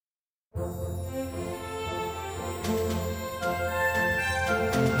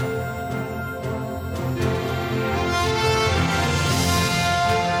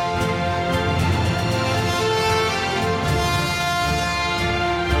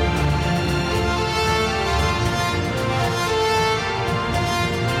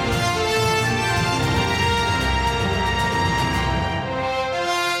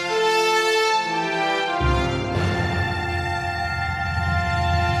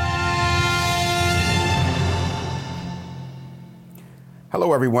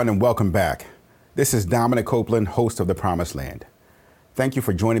Hello, everyone, and welcome back. This is Dominic Copeland, host of The Promised Land. Thank you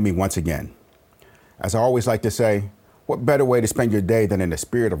for joining me once again. As I always like to say, what better way to spend your day than in a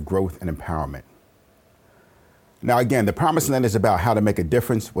spirit of growth and empowerment? Now, again, The Promised Land is about how to make a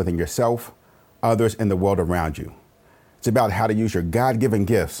difference within yourself, others, and the world around you. It's about how to use your God-given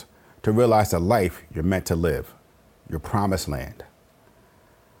gifts to realize the life you're meant to live, your promised land.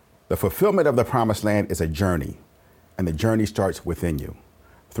 The fulfillment of the promised land is a journey, and the journey starts within you,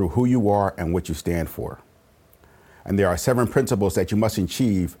 through who you are and what you stand for. And there are 7 principles that you must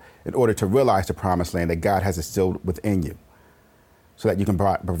achieve in order to realize the promised land that God has instilled within you, so that you can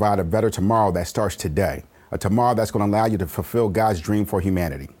provide a better tomorrow that starts today, a tomorrow that's going to allow you to fulfill God's dream for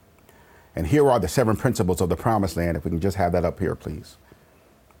humanity. And here are the 7 principles of the promised land, if we can just have that up here, please.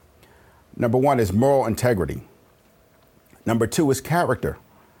 Number 1 is moral integrity. Number 2 is character.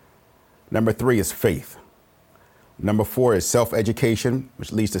 Number 3 is faith. Number 4 is self-education,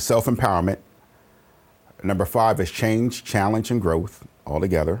 which leads to self-empowerment. Number 5 is change, challenge, and growth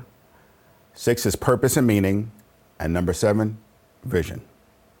altogether. 6 is purpose and meaning. And number 7, vision.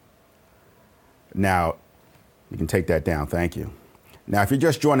 Now, you can take that down. Thank you. Now, if you're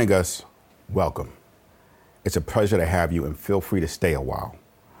just joining us, welcome. It's a pleasure to have you, and feel free to stay a while.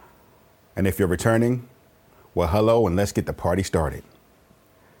 And if you're returning, well, hello, and let's get the party started.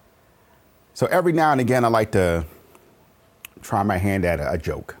 So every now and again, I like to try my hand at a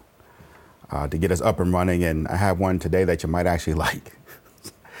joke to get us up and running. And I have one today that you might actually like.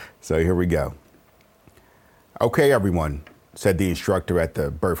 So here we go. Okay, everyone, said the instructor at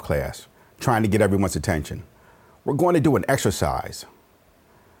the birth class, trying to get everyone's attention. We're going to do an exercise.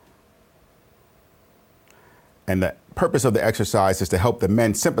 And the purpose of the exercise is to help the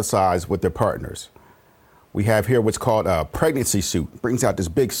men sympathize with their partners. We have here what's called a pregnancy suit. Brings out this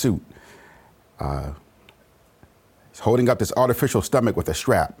big suit. He's holding up this artificial stomach with a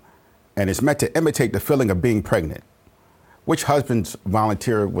strap, and it's meant to imitate the feeling of being pregnant. Which husband's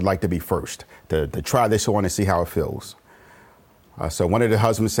volunteer would like to be first to try this on and see how it feels? So one of the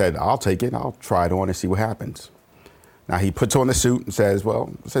husbands said, I'll take it. I'll try it on and see what happens. Now he puts on the suit and says,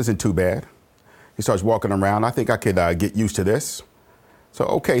 well, this isn't too bad. He starts walking around. I think I could get used to this. So,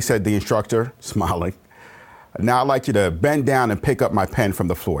 okay, said the instructor, smiling. Now I'd like you to bend down and pick up my pen from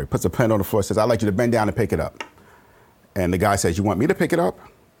the floor. He puts a pen on the floor, says, I'd like you to bend down and pick it up. And the guy says, you want me to pick it up?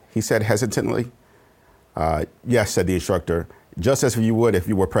 He said hesitantly. Yes, said the instructor, just as you would if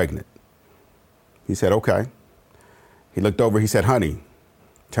you were pregnant. He said, okay. He looked over, he said, honey,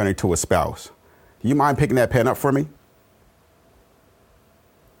 turning to his spouse, do you mind picking that pen up for me?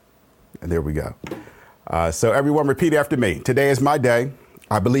 And there we go. So everyone repeat after me. Today is my day.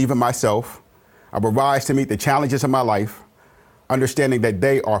 I believe in myself. I will rise to meet the challenges of my life, understanding that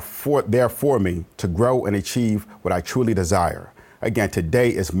they are there for me to grow and achieve what I truly desire. Again, today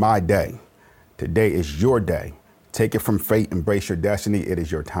is my day. Today is your day. Take it from fate, embrace your destiny. It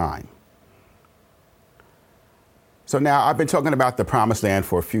is your time. So now I've been talking about the Promised Land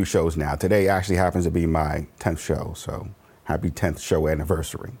for a few shows now. Today actually happens to be my 10th show, so happy 10th show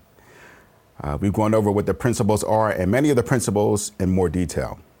anniversary. We've gone over what the principles are and many of the principles in more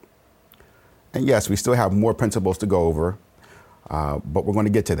detail. And yes, we still have more principles to go over, but we're going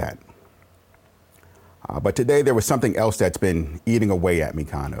to get to that. But today there was something else that's been eating away at me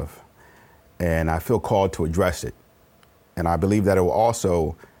kind of, and I feel called to address it. And I believe that it will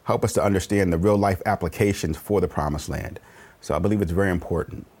also help us to understand the real life applications for the Promised Land. So I believe it's very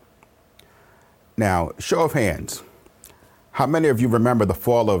important. Now, show of hands. How many of you remember the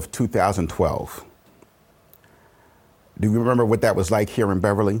fall of 2012? Do you remember what that was like here in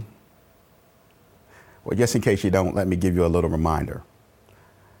Beverly? Well, just in case you don't, let me give you a little reminder.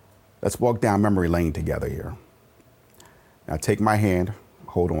 Let's walk down memory lane together here. Now take my hand,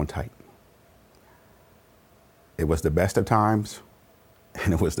 hold on tight. It was the best of times,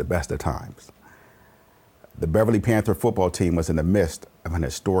 and it was the best of times. The Beverly Panther football team was in the midst of an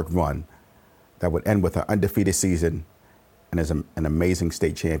historic run that would end with an undefeated season and as an amazing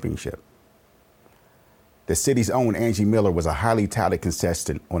state championship. The city's own Angie Miller was a highly touted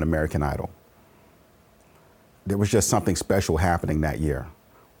contestant on American Idol. There was just something special happening that year.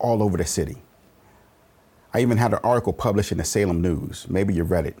 all over the city. I even had an article published in the Salem News. Maybe you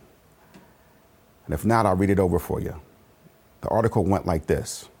read it. And if not, I'll read it over for you. The article went like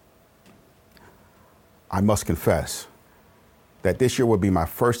this. I must confess that this year will be my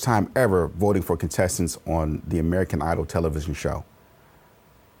first time ever voting for contestants on the American Idol television show.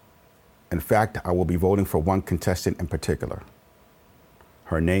 In fact, I will be voting for one contestant in particular.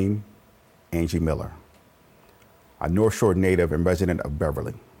 Her name, Angie Miller, a North Shore native and resident of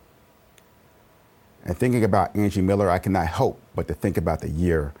Beverly. And thinking about Angie Miller, I cannot help but to think about the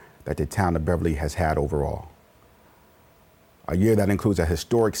year that the town of Beverly has had overall. A year that includes a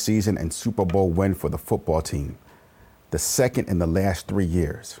historic season and Super Bowl win for the football team, the second in the last 3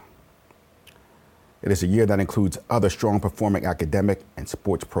 years. It is a year that includes other strong performing academic and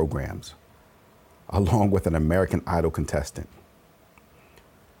sports programs, along with an American Idol contestant.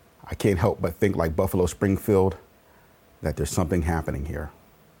 I can't help but think, like Buffalo Springfield, that there's something happening here.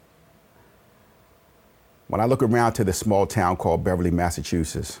 When I look around to this small town called Beverly,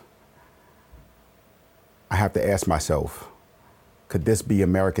 Massachusetts, I have to ask myself, could this be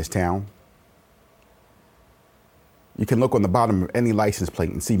America's town? You can look on the bottom of any license plate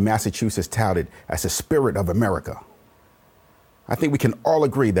and see Massachusetts touted as the spirit of America. I think we can all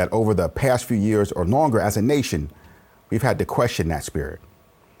agree that over the past few years or longer as a nation, we've had to question that spirit.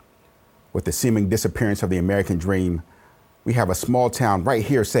 With the seeming disappearance of the American dream, we have a small town right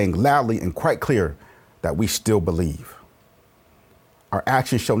here saying loudly and quite clear that we still believe. Our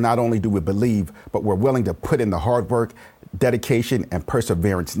actions show not only do we believe, but we're willing to put in the hard work, dedication, and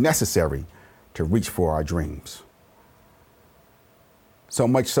perseverance necessary to reach for our dreams. So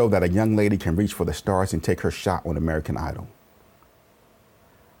much so that a young lady can reach for the stars and take her shot on American Idol.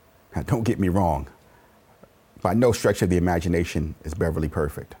 Now, don't get me wrong. By no stretch of the imagination is Beverly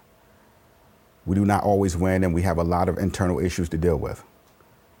perfect. We do not always win, and we have a lot of internal issues to deal with.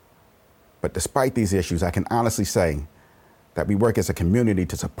 But despite these issues, I can honestly say that we work as a community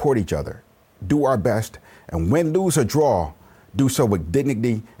to support each other, do our best, and win, lose, or draw, do so with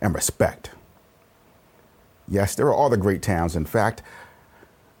dignity and respect. Yes, there are other great towns. In fact,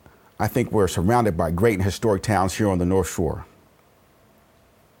 I think we're surrounded by great and historic towns here on the North Shore.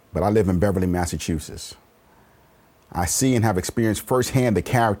 But I live in Beverly, Massachusetts. I see and have experienced firsthand the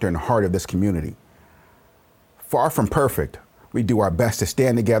character and heart of this community. Far from perfect, we do our best to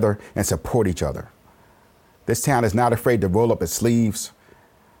stand together and support each other. This town is not afraid to roll up its sleeves.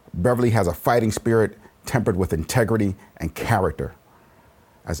 Beverly has a fighting spirit tempered with integrity and character,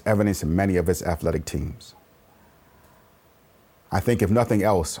 as evidenced in many of its athletic teams. I think if nothing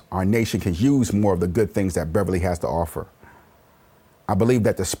else, our nation can use more of the good things that Beverly has to offer. I believe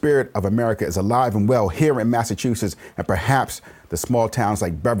that the spirit of America is alive and well here in Massachusetts, and perhaps the small towns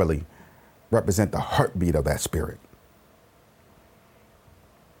like Beverly represent the heartbeat of that spirit.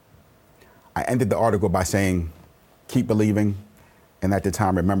 I ended the article by saying, keep believing, and at the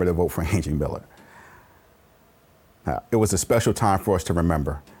time, remember to vote for Angie Miller. It was a special time for us to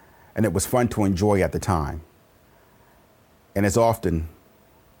remember, and it was fun to enjoy at the time. And as often,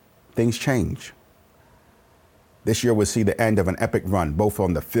 things change. This year will see the end of an epic run, both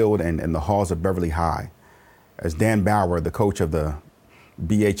on the field and in the halls of Beverly High, as Dan Bauer, the coach of the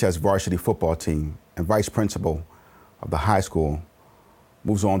BHS varsity football team and vice principal of the high school,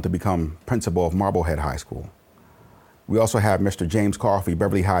 moves on to become principal of Marblehead High School. We also have Mr. James Coffey,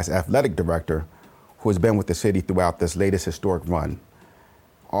 Beverly High's athletic director, who has been with the city throughout this latest historic run,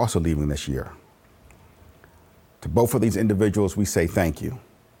 also leaving this year. To both of these individuals, we say thank you.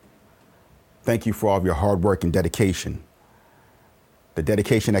 Thank you for all of your hard work and dedication. The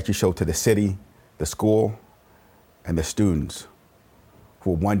dedication that you show to the city, the school, and the students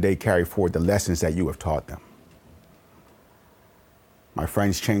who will one day carry forward the lessons that you have taught them. My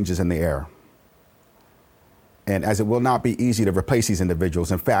friends, change is in the air. And as it will not be easy to replace these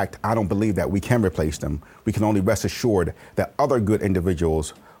individuals, in fact, I don't believe that we can replace them. We can only rest assured that other good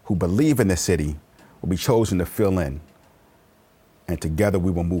individuals who believe in the city will be chosen to fill in. And together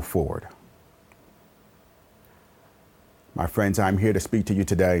we will move forward. My friends, I'm here to speak to you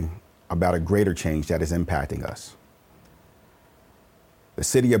today about a greater change that is impacting us. The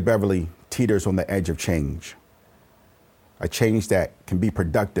city of Beverly teeters on the edge of change, a change that can be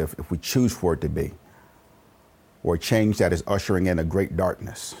productive if we choose for it to be, or a change that is ushering in a great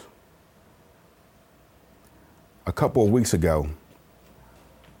darkness. A couple of weeks ago,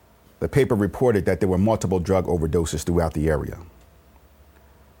 the paper reported that there were multiple drug overdoses throughout the area.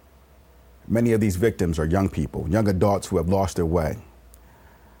 Many of these victims are young people, young adults who have lost their way.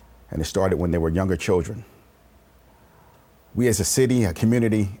 And it started when they were younger children. We as a city, a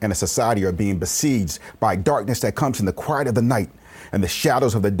community, and a society are being besieged by darkness that comes in the quiet of the night in the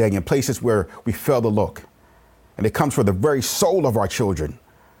shadows of the day, in places where we fail to look. And it comes from the very soul of our children,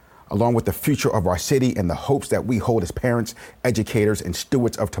 along with the future of our city and the hopes that we hold as parents, educators, and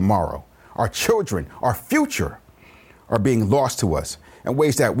stewards of tomorrow. Our children, our future, are being lost to us in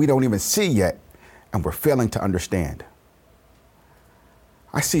ways that we don't even see yet, and we're failing to understand.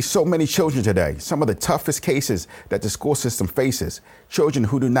 I see so many children today, some of the toughest cases that the school system faces, children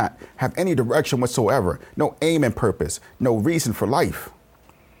who do not have any direction whatsoever, no aim and purpose, no reason for life.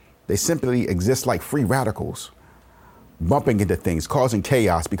 They simply exist like free radicals, bumping into things, causing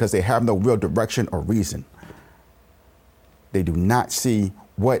chaos because they have no real direction or reason. They do not see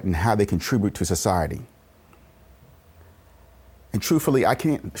what and how they contribute to society. And truthfully, I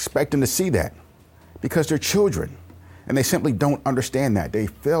can't expect them to see that because they're children. And they simply don't understand that. They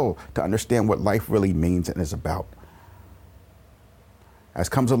fail to understand what life really means and is about. As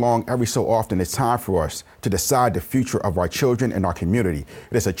comes along every so often, it's time for us to decide the future of our children and our community.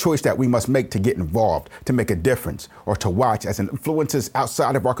 It is a choice that we must make to get involved, to make a difference, or to watch as influences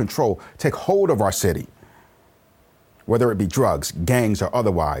outside of our control take hold of our city. Whether it be drugs, gangs, or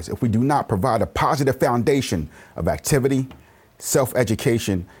otherwise, if we do not provide a positive foundation of activity,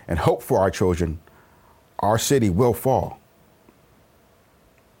 self-education, and hope for our children, our city will fall.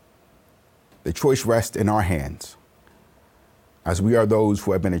 The choice rests in our hands, as we are those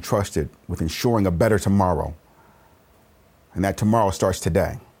who have been entrusted with ensuring a better tomorrow, and that tomorrow starts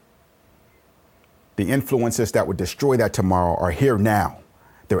today. The influences that would destroy that tomorrow are here now.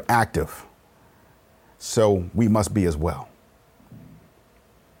 They're active. So we must be as well.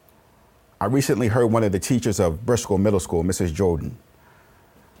 I recently heard one of the teachers of Bristol Middle School, Mrs. Jordan,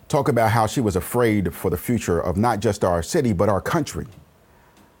 talk about how she was afraid for the future of not just our city, but our country.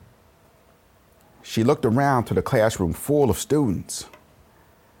 She looked around to the classroom full of students,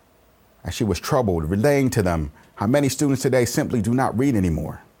 and she was troubled, relaying to them how many students today simply do not read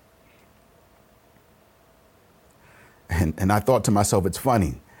anymore. And I thought to myself, it's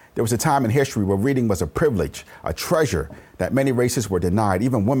funny. There was a time in history where reading was a privilege, a treasure that many races were denied.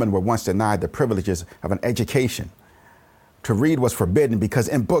 Even women were once denied the privileges of an education. To read was forbidden because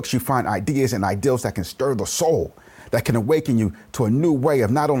in books you find ideas and ideals that can stir the soul, that can awaken you to a new way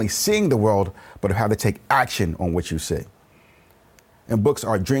of not only seeing the world, but of how to take action on what you see. And books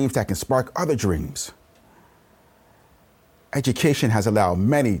are dreams that can spark other dreams. Education has allowed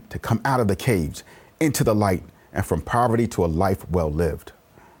many to come out of the caves, into the light, and from poverty to a life well lived.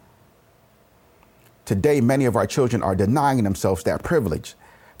 Today, many of our children are denying themselves that privilege,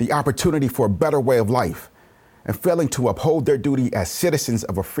 the opportunity for a better way of life, and failing to uphold their duty as citizens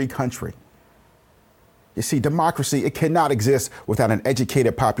of a free country. You see, democracy, it cannot exist without an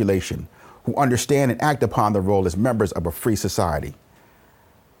educated population who understand and act upon their role as members of a free society.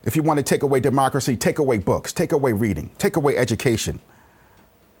 If you want to take away democracy, take away books, take away reading, take away education.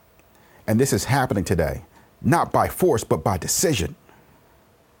 And this is happening today, not by force, but by decision.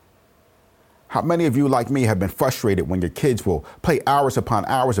 How many of you, like me, have been frustrated when your kids will play hours upon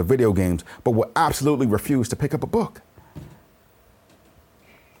hours of video games, but will absolutely refuse to pick up a book?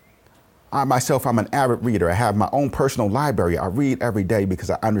 I myself, I'm an avid reader. I have my own personal library. I read every day because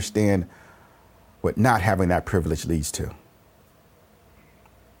I understand what not having that privilege leads to.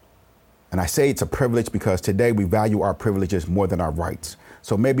 And I say it's a privilege because today we value our privileges more than our rights.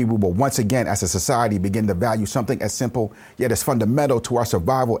 So maybe we will once again, as a society, begin to value something as simple yet as fundamental to our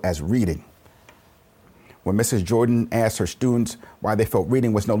survival as reading. When Mrs. Jordan asked her students why they felt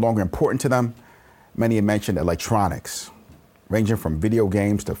reading was no longer important to them, many had mentioned electronics, ranging from video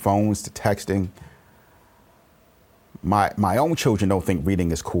games to phones to texting. My own children don't think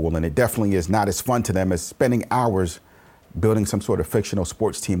reading is cool, and it definitely is not as fun to them as spending hours building some sort of fictional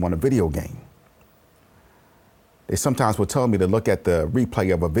sports team on a video game. They sometimes will tell me to look at the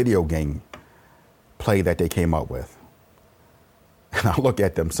replay of a video game play that they came up with. And I look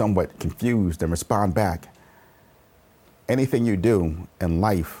at them somewhat confused and respond back, anything you do in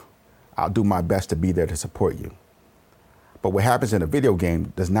life, I'll do my best to be there to support you. But what happens in a video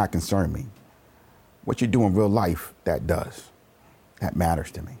game does not concern me. What you do in real life, that does. That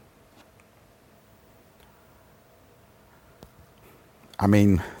matters to me. I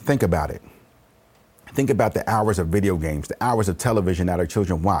mean, think about it. Think about the hours of video games, the hours of television that our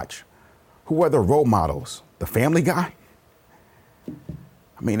children watch. Who are their role models? The Family Guy?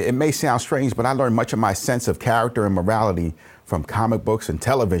 I mean, it may sound strange, but I learned much of my sense of character and morality from comic books and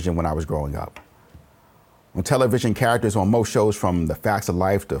television when I was growing up. When television characters on most shows, from The Facts of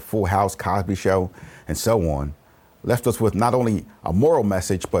Life to Full House, Cosby Show, and so on, left us with not only a moral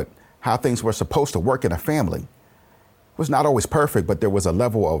message, but how things were supposed to work in a family. It was not always perfect, but there was a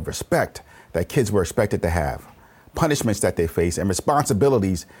level of respect that kids were expected to have. punishments that they face, and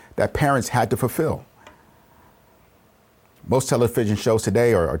responsibilities that parents had to fulfill. Most television shows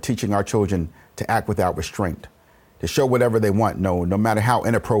today are teaching our children to act without restraint, to show whatever they want, no matter how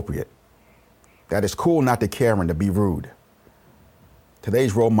inappropriate. That it's cool not to care and to be rude.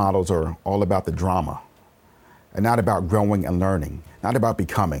 Today's role models are all about the drama and not about growing and learning, not about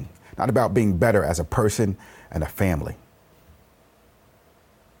becoming, not about being better as a person and a family.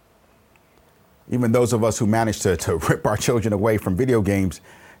 Even those of us who manage to rip our children away from video games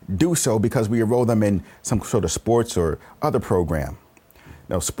do so because we enroll them in some sort of sports or other program.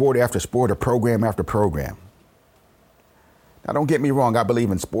 Sport after sport or program after program. Now, don't get me wrong. I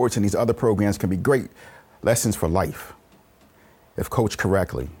believe in sports and these other programs can be great lessons for life if coached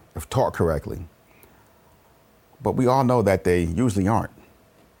correctly, if taught correctly. But we all know that they usually aren't.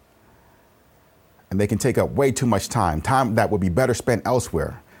 And they can take up way too much time that would be better spent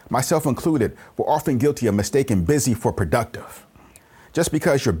elsewhere. Myself included, we're often guilty of mistaking busy for productive. Just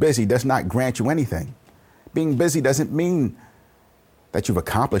because you're busy does not grant you anything. Being busy doesn't mean that you've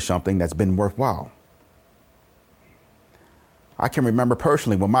accomplished something that's been worthwhile. I can remember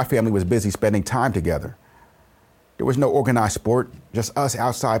personally when my family was busy spending time together. There was no organized sport, just us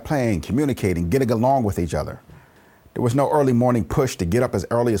outside playing, communicating, getting along with each other. There was no early morning push to get up as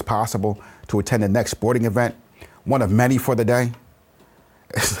early as possible to attend the next sporting event, one of many for the day.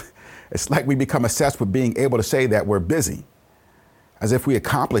 It's like we become obsessed with being able to say that we're busy, as if we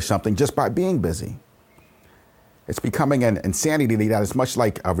accomplished something just by being busy. It's becoming an insanity that is much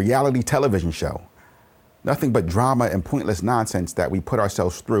like a reality television show. Nothing but drama and pointless nonsense that we put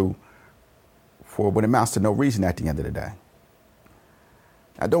ourselves through for what amounts to no reason at the end of the day.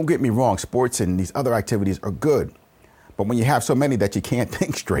 Now, don't get me wrong, sports and these other activities are good. But when you have so many that you can't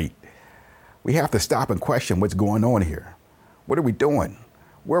think straight, we have to stop and question what's going on here. What are we doing?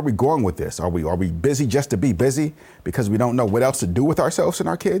 Where are we going with this? Are we busy just to be busy because we don't know what else to do with ourselves and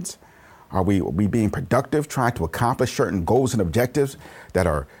our kids? Are we being productive, trying to accomplish certain goals and objectives that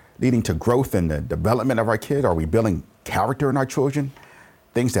are leading to growth and the development of our kid? Are we building character in our children?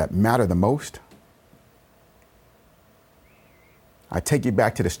 Things that matter the most? I take you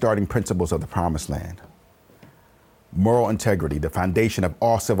back to the starting principles of the Promised Land. Moral integrity, the foundation of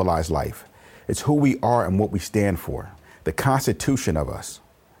all civilized life. It's who we are and what we stand for, the constitution of us.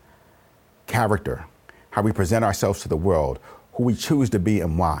 Character, how we present ourselves to the world, who we choose to be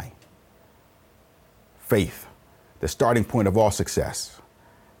and why. Faith, the starting point of all success.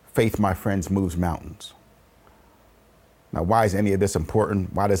 Faith, my friends, moves mountains. Now, why is any of this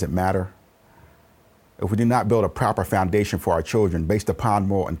important? Why does it matter? If we do not build a proper foundation for our children based upon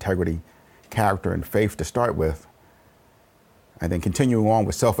moral integrity, character, and faith to start with, and then continuing on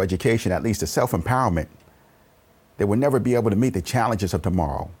with self-education, at least to self-empowerment, they will never be able to meet the challenges of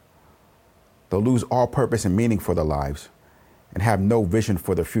tomorrow. They'll lose all purpose and meaning for their lives and have no vision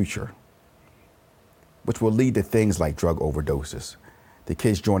for the future, which will lead to things like drug overdoses, the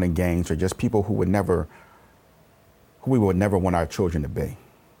kids joining gangs, or just people who we would never want our children to be.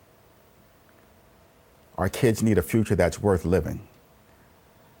 Our kids need a future that's worth living.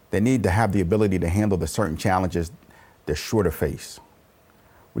 They need to have the ability to handle the certain challenges they're sure to face.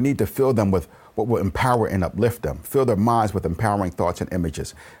 We need to fill them with what will empower and uplift them, fill their minds with empowering thoughts and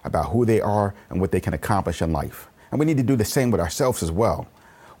images about who they are and what they can accomplish in life. And we need to do the same with ourselves as well.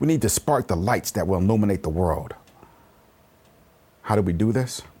 We need to spark the lights that will illuminate the world. How do we do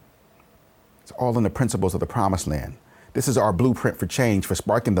this? It's all in the principles of the Promised Land. This is our blueprint for change, for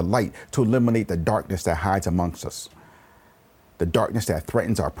sparking the light to eliminate the darkness that hides amongst us, the darkness that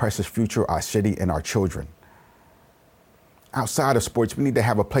threatens our precious future, our city, and our children. Outside of sports, we need to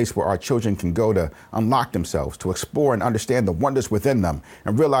have a place where our children can go to unlock themselves, to explore and understand the wonders within them,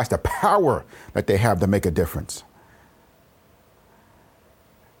 and realize the power that they have to make a difference.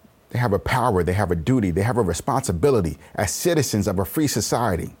 They have a power, they have a duty, they have a responsibility as citizens of a free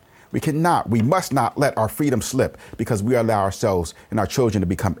society. We must not let our freedom slip because we allow ourselves and our children to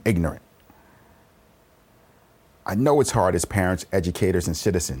become ignorant. I know it's hard as parents, educators, and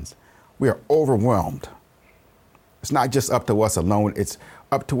citizens. We are overwhelmed. It's not just up to us alone. It's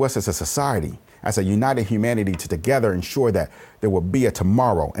up to us as a society, as a united humanity, to together ensure that there will be a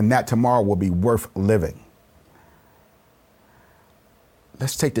tomorrow, and that tomorrow will be worth living.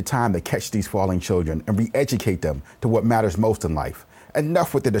 Let's take the time to catch these falling children and re-educate them to what matters most in life.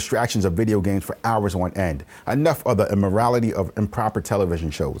 Enough with the distractions of video games for hours on end. Enough of the immorality of improper television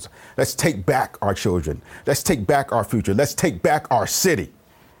shows. Let's take back our children. Let's take back our future. Let's take back our city.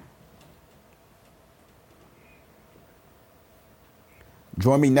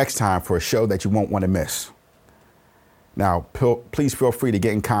 Join me next time for a show that you won't want to miss. Now, please feel free to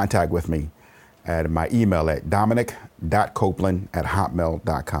get in contact with me and my email at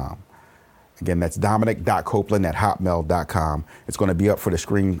dominic.copeland@hotmail.com. Again, that's dominic.copeland@hotmail.com. It's going to be up on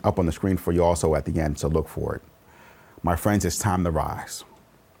the screen for you also at the end, so look for it. My friends, it's time to rise.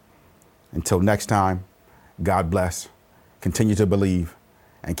 Until next time, God bless, continue to believe,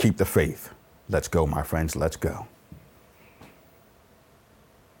 and keep the faith. Let's go, my friends, let's go.